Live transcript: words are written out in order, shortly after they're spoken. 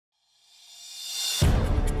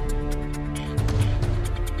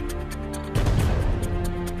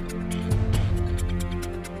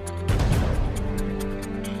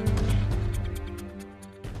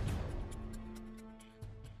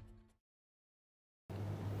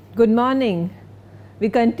Good morning. We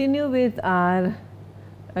continue with our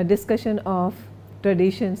discussion of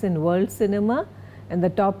traditions in world cinema, and the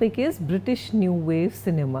topic is British New Wave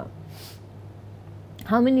cinema.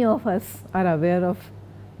 How many of us are aware of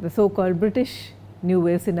the so-called British New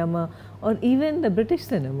Wave cinema or even the British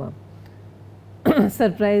cinema?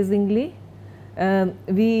 Surprisingly,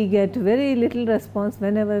 we get very little response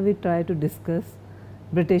whenever we try to discuss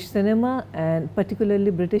British cinema and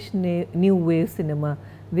particularly British New Wave cinema,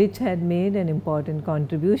 which had made an important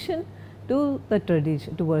contribution to the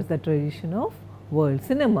tradition, towards the tradition of world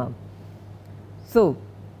cinema. So,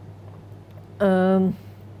 the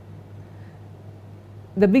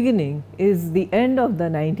beginning is the end of the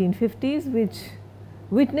 1950s, which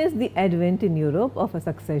witnessed the advent in Europe of a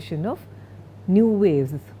succession of new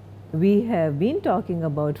waves. We have been talking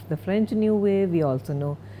about the French New Wave, we also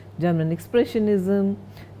know German Expressionism,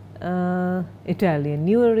 Italian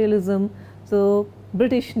Neorealism, so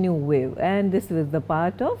British New Wave, and this was the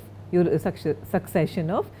part of succession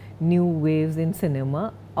of new waves in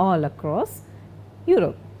cinema all across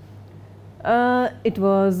Europe. It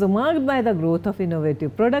was marked by the growth of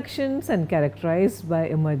innovative productions and characterized by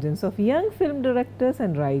emergence of young film directors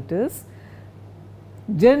and writers.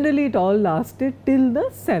 Generally, it all lasted till the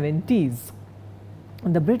 70s.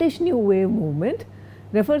 The British New Wave movement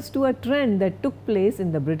refers to a trend that took place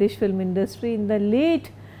in the British film industry in the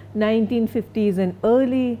late 1950s and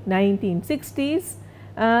early 1960s.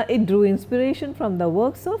 It drew inspiration from the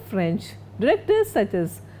works of French directors such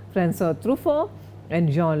as François Truffaut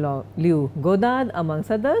and Jean-Luc Godard,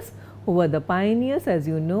 amongst others, who were the pioneers, as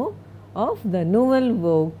you know, of the Nouvelle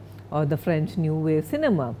Vague or the French New Wave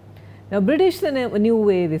cinema. Now, British New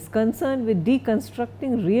Wave is concerned with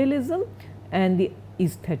deconstructing realism and the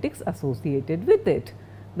aesthetics associated with it.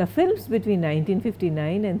 The films between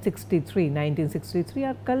 1959 and 1963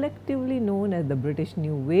 are collectively known as the British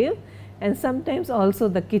New Wave and sometimes also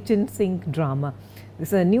the kitchen sink drama. This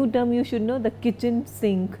is a new term you should know, the kitchen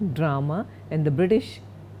sink drama and the British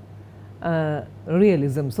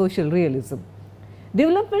realism, social realism.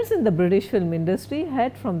 Developments in the British film industry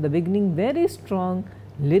had from the beginning very strong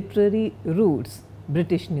literary roots.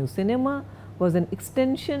 British New Cinema was an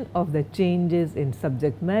extension of the changes in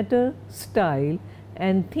subject matter, style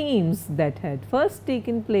and themes that had first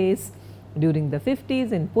taken place during the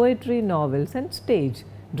 50s in poetry, novels and stage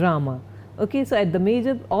drama. Okay, so at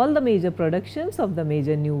all the major productions of the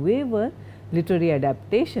major new wave were literary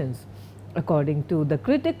adaptations. According to the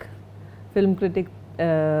film critic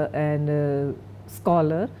and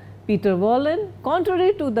scholar Peter Wollen,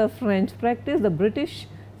 contrary to the French practice, the British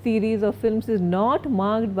series of films is not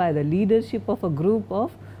marked by the leadership of a group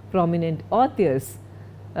of prominent authors.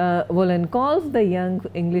 Wollen calls the young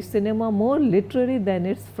English cinema more literary than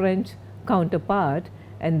its French counterpart,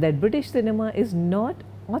 and that British cinema is not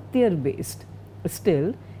author based.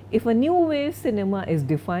 Still, if a new wave cinema is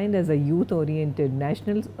defined as a youth oriented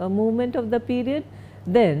national movement of the period,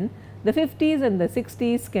 then the 50s and the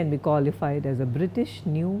 60s can be qualified as a British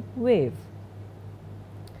new wave.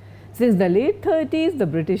 Since the late 30s, the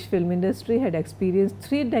British film industry had experienced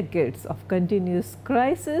 3 decades of continuous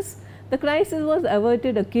crisis. The crisis was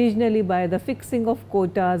averted occasionally by the fixing of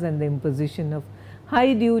quotas and the imposition of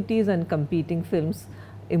high duties on competing films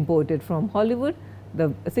imported from Hollywood.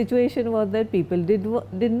 The situation was that people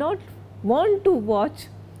did not want to watch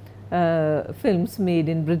films made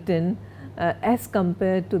in Britain as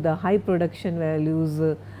compared to the high production values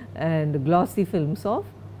and glossy films of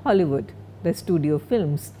Hollywood, the studio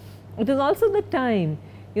films. It was also the time,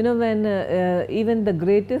 you know, when even the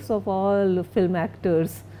greatest of all film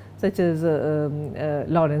actors such as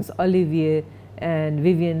Laurence Olivier and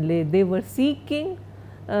Vivien Leigh, they were seeking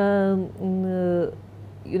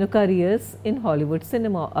careers in Hollywood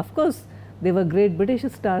cinema. Of course, they were great British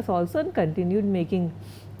stars also and continued making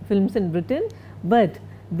films in Britain, but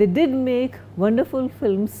they did make wonderful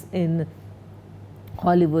films in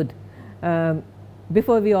Hollywood.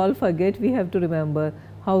 Before we all forget, we have to remember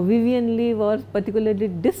how Vivien Leigh was particularly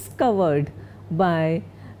discovered by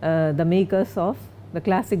the makers of the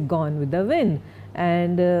classic Gone with the Wind,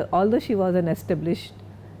 and although she was an established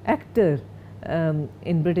actor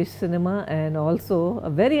in British cinema and also a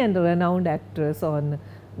very renowned actress on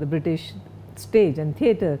the British stage and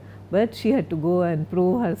theatre, but she had to go and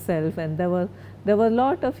prove herself, and there were a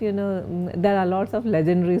lot of there are lots of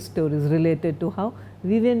legendary stories related to how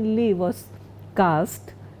Vivien Leigh was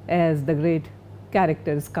cast as the great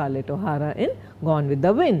character Scarlett O'Hara in Gone with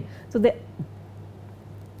the Wind. So the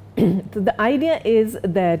idea is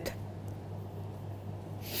that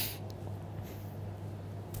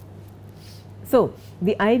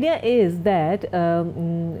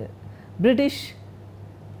British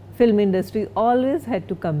film industry always had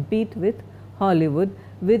to compete with Hollywood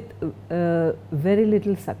with very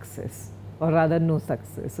little success, or rather no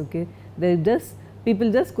success. Okay,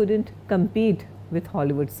 people just couldn't compete with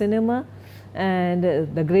Hollywood cinema, and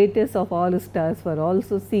the greatest of all stars were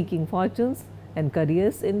also seeking fortunes and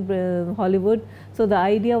careers in Hollywood. So the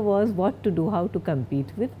idea was what to do, how to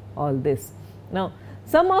compete with all this. Now,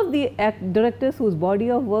 some of the directors whose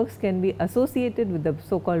body of works can be associated with the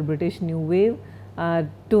so-called British New Wave are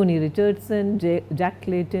Tony Richardson, Jack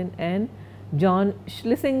Clayton and John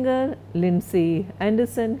Schlesinger, Lindsay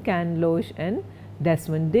Anderson, Ken Loach and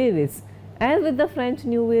Desmond Davis. As with the French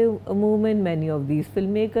New Wave movement, many of these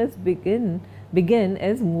filmmakers began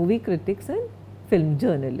as movie critics and film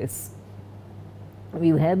journalists. We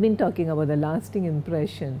have been talking about the lasting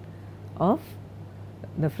impression of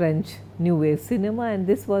the French New Wave cinema, and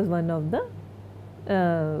this was one of the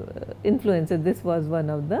influences, this was one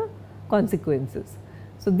of the consequences.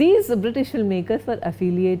 So, these British filmmakers were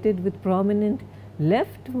affiliated with prominent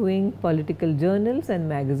left-wing political journals and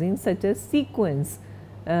magazines such as Sequence,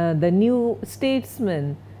 the New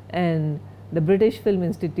Statesman and the British Film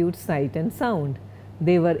Institute Sight and Sound.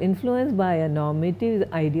 They were influenced by a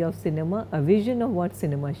normative idea of cinema, a vision of what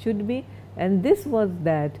cinema should be, and this was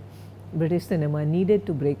that British cinema needed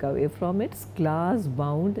to break away from its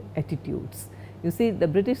class-bound attitudes. You see, the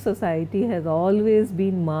British society has always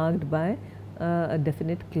been marked by a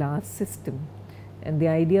definite class system, and the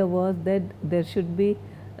idea was that there should be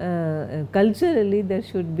culturally there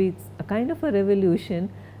should be a kind of a revolution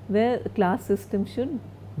where class system should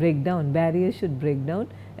break down, barriers should break down,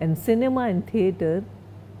 and cinema and theatre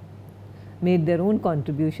made their own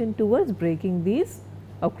contribution towards breaking these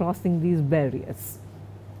or crossing these barriers.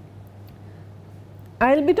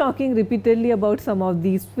 I will be talking repeatedly about some of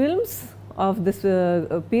these films of this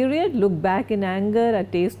period: Look Back in Anger, A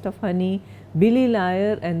Taste of Honey, Billy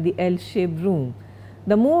Liar and the L-Shaped Room.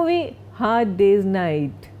 The movie Hard Day's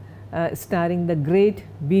Night, starring the great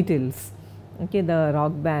Beatles, okay, the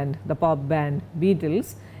rock band, the pop band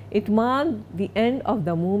Beatles, it marked the end of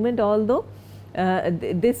the movement, although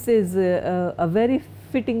this is a very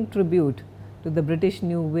fitting tribute to the British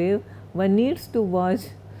New Wave. One needs to watch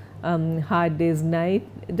Hard Day's Night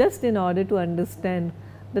just in order to understand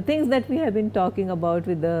the things that we have been talking about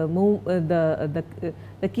with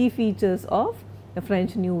the key features of the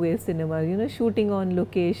French New Wave cinema, you know, shooting on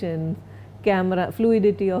location, camera,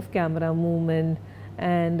 fluidity of camera movement,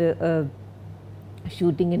 and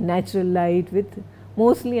shooting in natural light with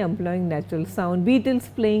mostly employing natural sound,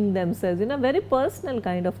 Beatles playing themselves in a very personal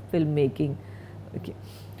kind of filmmaking. Okay.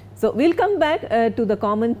 So, we will come back to the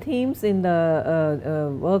common themes in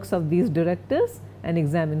the works of these directors and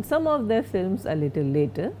examine some of their films a little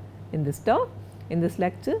later in this talk, in this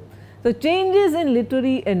lecture. So, changes in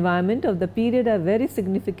literary environment of the period are very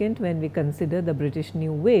significant when we consider the British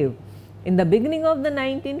New Wave. In the beginning of the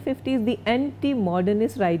 1950s, the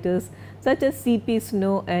anti-modernist writers such as C.P.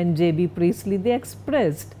 Snow and J.B. Priestley, they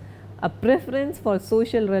expressed a preference for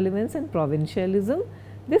social relevance and provincialism.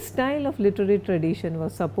 This style of literary tradition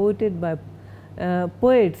was supported by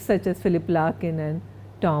poets such as Philip Larkin and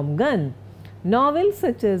Tom Gunn. Novels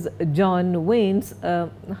such as John Wayne's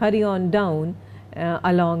Hurry On Down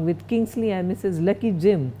along with Kingsley Amis's Lucky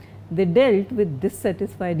Jim, they dealt with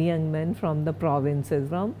dissatisfied young men from the provinces,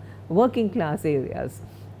 from working class areas.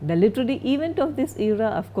 The literary event of this era,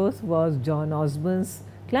 of course, was John Osborne's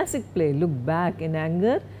classic play Look Back in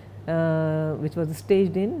Anger, which was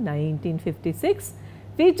staged in 1956,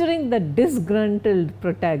 featuring the disgruntled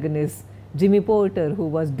protagonist Jimmy Porter, who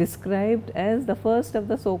was described as the first of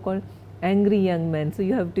the so-called angry young men. So,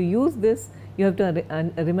 you have to use this, you have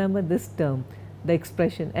to remember this term, the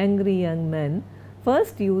expression angry young men,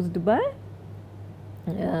 first used by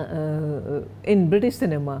in British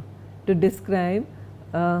cinema to describe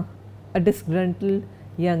a disgruntled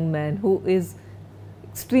young man who is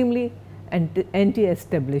extremely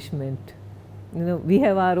anti-establishment. You know, we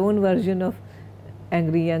have our own version of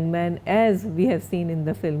angry young man, as we have seen in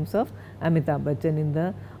the films of Amitabh Bachchan in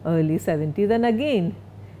the early 70s, and again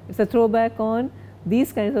it is a throwback on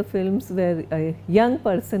these kinds of films where a young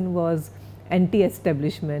person was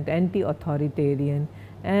anti-establishment, anti-authoritarian,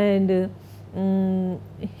 and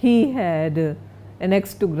he had an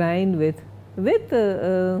axe to grind with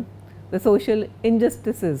the social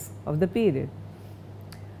injustices of the period.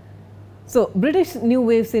 So, British New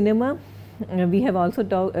Wave cinema, we have also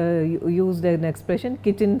used an expression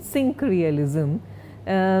kitchen sink realism.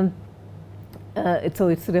 So, it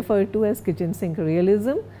is referred to as kitchen sink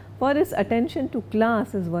realism for its attention to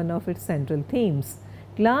class as one of its central themes.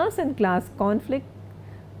 Class and class conflict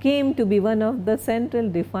came to be one of the central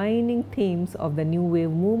defining themes of the New Wave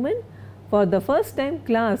movement. For the first time,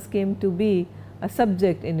 class came to be a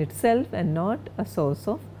subject in itself and not a source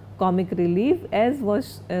of comic relief, as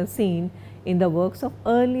was seen in the works of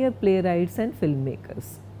earlier playwrights and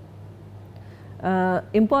filmmakers.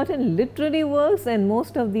 Important literary works, and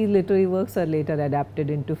most of these literary works are later adapted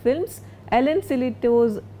into films. Ellen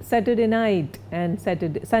Sillitoe's Saturday Night and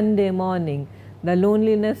Sunday Morning, The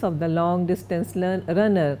Loneliness of the Long Distance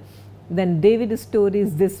Runner, then David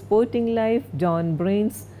Story's This Sporting Life, John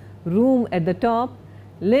Brayne's Room at the Top,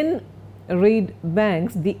 Lynn Reid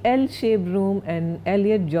Banks' The L-Shaped Room, and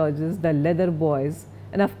Elliot George's The Leather Boys,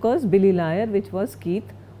 and of course Billy Liar, which was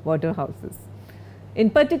Keith Waterhouse's. In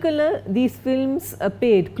particular, these films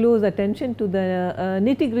paid close attention to the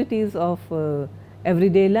nitty-gritties of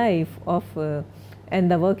everyday life of and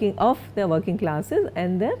the working classes,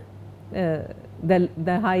 and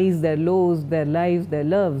their highs, their lows, their lives, their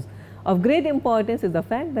loves. Of great importance is the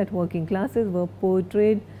fact that working classes were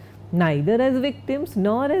portrayed neither as victims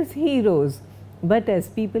nor as heroes, but as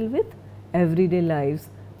people with everyday lives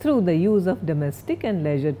through the use of domestic and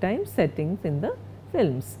leisure time settings in the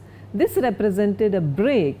films. This represented a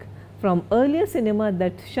break from earlier cinema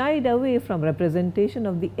that shied away from representation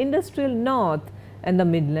of the industrial North and the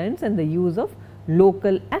Midlands and the use of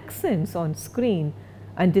local accents on screen.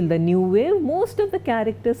 Until the New Wave, most of the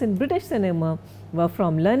characters in British cinema were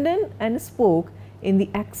from London and spoke in the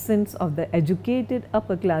accents of the educated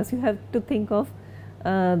upper class. You have to think of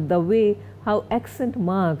the way how accent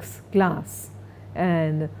marks class,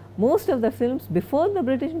 and most of the films before the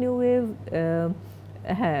British New Wave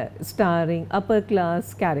starring upper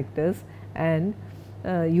class characters and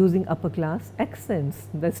using upper class accents,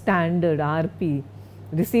 the standard RP,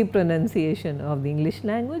 received pronunciation of the English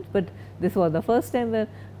language, but this was the first time where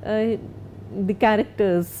the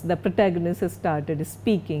characters, the protagonists started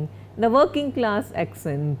speaking the working class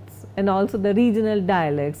accents and also the regional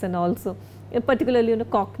dialects, and also particularly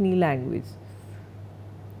Cockney language.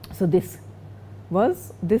 So this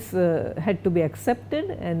had to be accepted,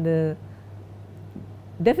 and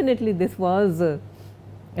definitely this was a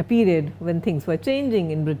period when things were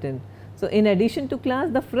changing in Britain. So in addition to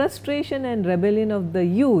class, the frustration and rebellion of the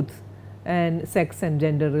youth and sex and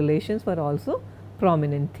gender relations were also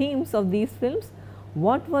prominent themes of these films.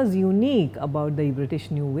 What was unique about the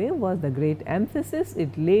British New Wave was the great emphasis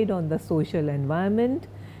it laid on the social environment,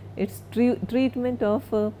 its treatment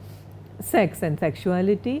of sex and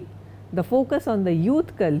sexuality, the focus on the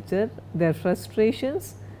youth culture, their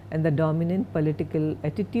frustrations, and the dominant political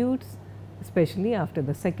attitudes, especially after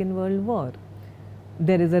the Second World War.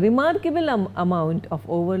 There is a remarkable amount of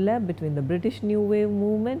overlap between the British New Wave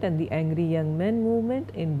movement and the Angry Young Men movement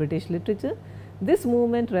in British literature. This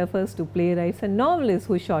movement refers to playwrights and novelists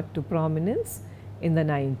who shot to prominence in the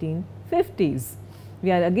 1950s. We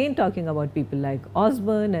are again talking about people like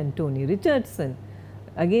Osborne and Tony Richardson.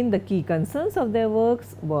 Again, the key concerns of their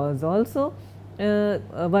works were also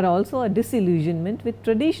a disillusionment with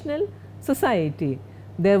traditional society.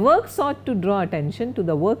 Their work sought to draw attention to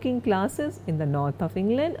the working classes in the north of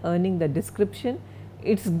England, earning the description,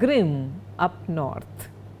 "It's grim up north."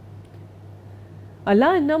 A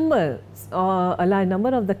large number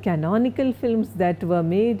of the canonical films that were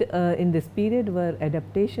made in this period were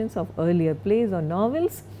adaptations of earlier plays or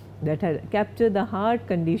novels that had captured the hard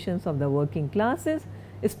conditions of the working classes,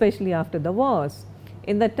 especially after the wars.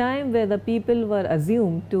 In the time where the people were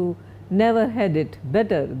assumed to never had it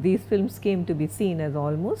better, these films came to be seen as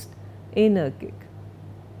almost anarchic.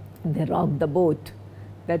 They rocked the boat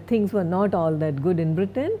that things were not all that good in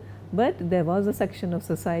Britain, but there was a section of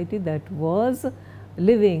society that was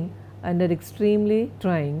living under extremely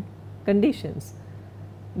trying conditions.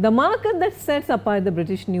 The marker that sets apart the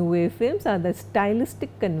British New Wave films are the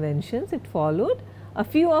stylistic conventions it followed. A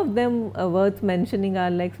few of them worth mentioning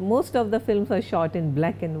are like most of the films are shot in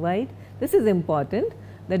black and white. This is important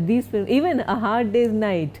that these films, even A Hard Day's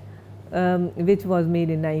Night, which was made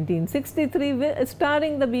in 1963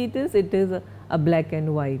 starring the Beatles, it is a black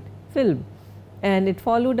and white film, and it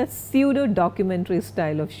followed a pseudo documentary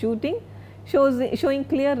style of shooting, showing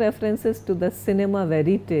clear references to the cinema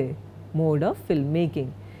verite mode of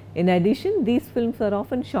filmmaking. In addition, these films are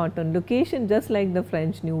often shot on location, just like the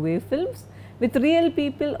French New Wave films, with real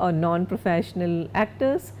people or non-professional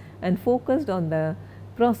actors, and focused on the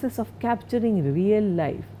process of capturing real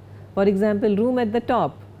life. For example, Room at the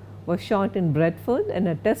Top was shot in Bradford, and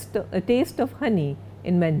A Taste of Honey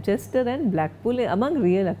in Manchester and Blackpool among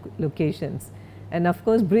real locations, and of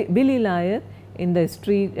course Billy Liar in the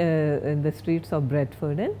streets of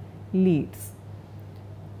Bradford and Leeds.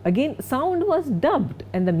 Again, sound was dubbed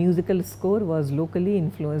and the musical score was locally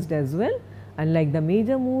influenced as well. Unlike the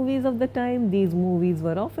major movies of the time, these movies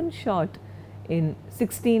were often shot in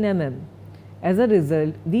 16 mm. As a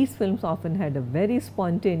result, these films often had a very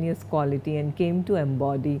spontaneous quality and came to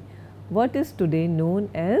embody what is today known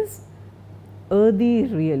as earthy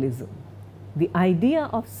realism. The idea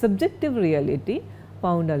of subjective reality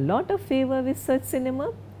found a lot of favor with such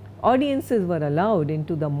cinema. Audiences were allowed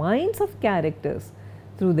into the minds of characters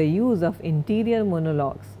through the use of interior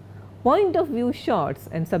monologues. Point of view shots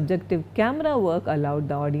and subjective camera work allowed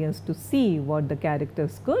the audience to see what the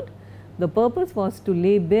characters could. The purpose was to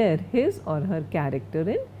lay bare his or her character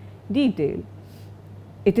in detail.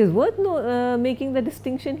 It is worth making the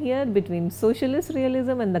distinction here between socialist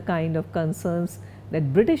realism and the kind of concerns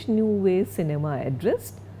that British New Wave cinema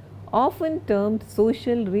addressed, often termed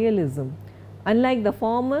social realism. Unlike the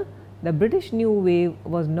former, the British New Wave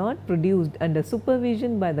was not produced under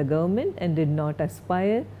supervision by the government and did not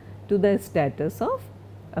aspire to the status of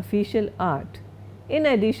official art. In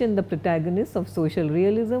addition, the protagonist of social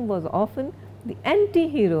realism was often the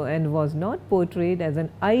anti-hero and was not portrayed as an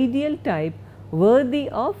ideal type worthy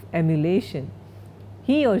of emulation.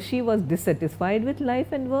 He or she was dissatisfied with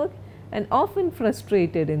life and work and often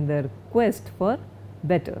frustrated in their quest for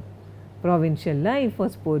better. Provincial life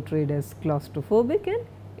was portrayed as claustrophobic and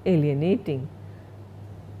alienating.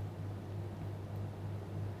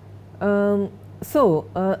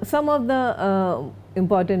 Some of the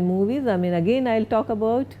important movies, I mean, again I will talk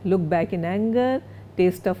about Look Back in Anger,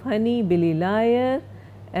 Taste of Honey, Billy Liar,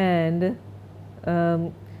 and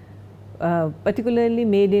particularly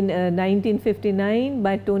made in 1959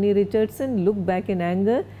 by Tony Richardson, Look Back in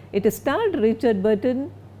Anger. It starred Richard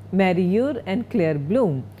Burton, Mary Ure and Claire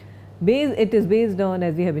Bloom. It is based on,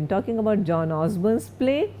 as we have been talking about, John Osborne's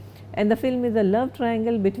play, and the film is a love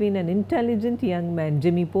triangle between an intelligent young man,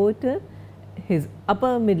 Jimmy Porter, his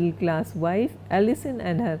upper middle class wife, Alison,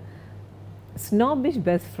 and her snobbish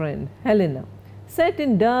best friend, Helena. Set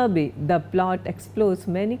in Derby, the plot explores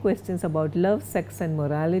many questions about love, sex and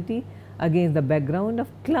morality against the background of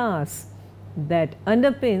class that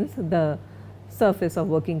underpins the surface of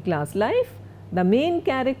working class life. The main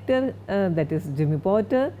character, that is Jimmy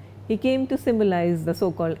Porter, he came to symbolize the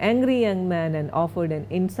so-called angry young man and offered an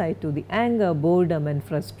insight to the anger, boredom and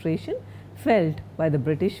frustration felt by the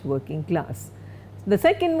British working class. The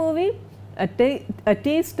second movie, A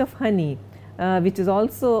Taste of Honey, which is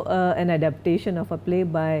also an adaptation of a play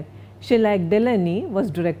by Shelag Delaney, was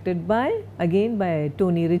directed by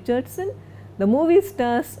Tony Richardson. The movie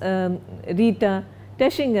stars Rita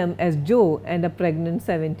Teshingham as Jo and a pregnant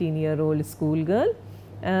 17-year-old schoolgirl,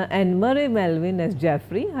 and Murray Melvin as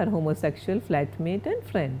Jeffrey, her homosexual flatmate and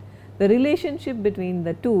friend. The relationship between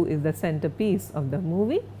the two is the centerpiece of the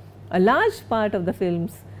movie. A large part of the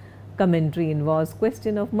film's commentary involves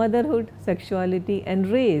question of motherhood, sexuality and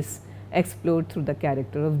race explored through the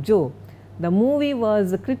character of Jo. The movie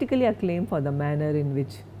was critically acclaimed for the manner in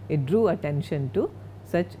which it drew attention to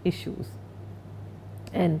such issues.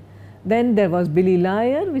 And then there was Billy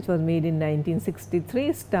Liar, which was made in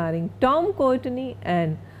 1963, starring Tom Courtenay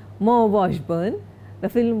and Mo Washburn. The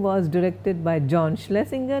film was directed by John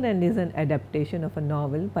Schlesinger and is an adaptation of a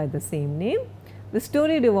novel by the same name. The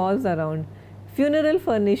story revolves around funeral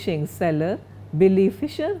furnishings seller Billy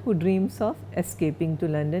Fisher, who dreams of escaping to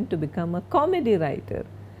London to become a comedy writer.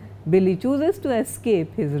 Billy chooses to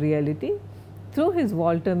escape his reality through his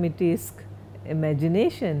Walter Mitty'sque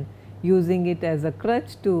imagination, using it as a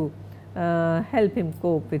crutch to help him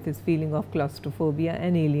cope with his feeling of claustrophobia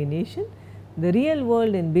and alienation. The real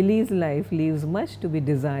world in Billy's life leaves much to be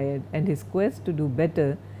desired, and his quest to do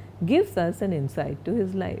better gives us an insight to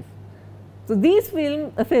his life. So, these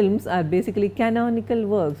films are basically canonical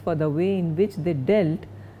works for the way in which they dealt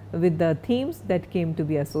with the themes that came to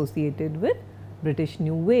be associated with British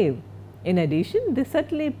New Wave. In addition, this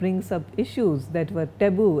subtly brings up issues that were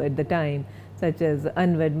taboo at the time, such as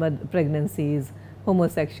unwed pregnancies,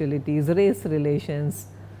 homosexualities, race relations,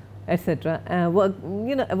 etc.,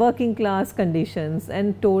 working class conditions,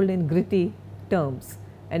 and told in gritty terms.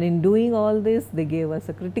 And in doing all this, they gave us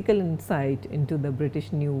a critical insight into the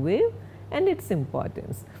British New Wave and its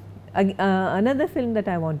importance. Another film that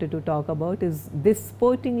I wanted to talk about is This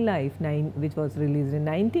Sporting Life, which was released in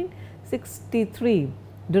 1963,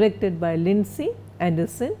 directed by Lindsay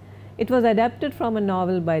Anderson. It was adapted from a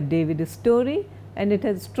novel by David Story, and it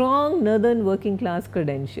has strong northern working class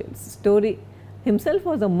credentials. Story himself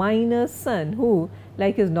was a miner's son who,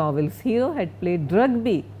 like his novel's hero, had played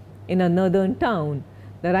rugby in a northern town.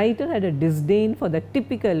 The writer had a disdain for the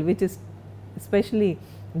typical, which is especially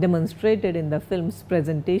demonstrated in the film's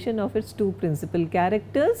presentation of its two principal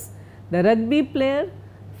characters, the rugby player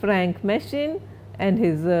Frank Machine and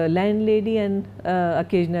his landlady and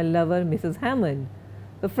occasional lover Mrs. Hammond.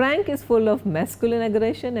 So, Frank is full of masculine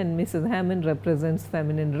aggression and Mrs. Hammond represents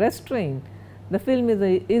feminine restraint. The film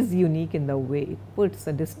is unique in the way it puts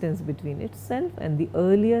a distance between itself and the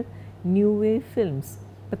earlier new wave films.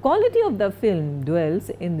 The quality of the film dwells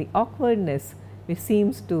in the awkwardness which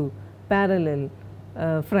seems to parallel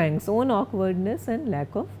Frank's own awkwardness and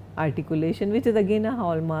lack of articulation, which is again a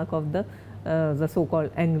hallmark of the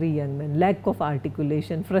so-called angry young man, lack of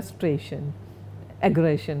articulation, frustration,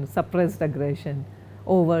 aggression, suppressed aggression,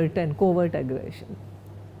 overt and covert aggression.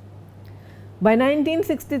 By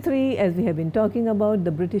 1963, as we have been talking about,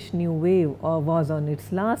 the British New Wave was on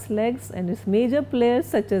its last legs, and its major players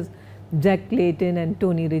such as Jack Clayton and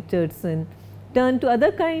Tony Richardson turned to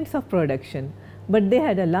other kinds of production, but they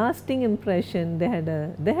had a lasting impression, they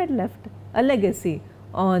had left a legacy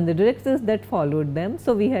on the directors that followed them.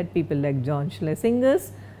 So, we had people like John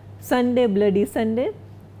Schlesinger's Sunday Bloody Sunday,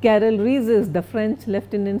 Carol Rees's The French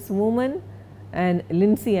Lieutenant's Woman, and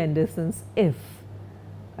Lindsay Anderson's If.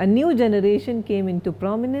 A new generation came into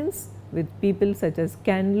prominence with people such as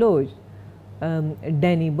Ken Loach,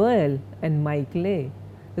 Danny Boyle and Mike Leigh.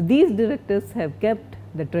 These directors have kept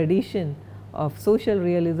the tradition of social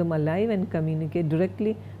realism alive and communicate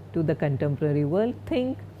directly to the contemporary world.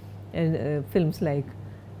 Think films like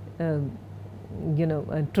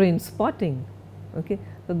Trainspotting. Okay.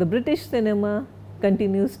 So, the British cinema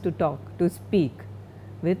continues to speak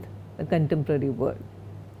with the contemporary world.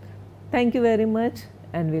 Thank you very much,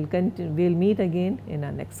 and we'll meet again in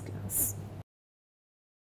our next class.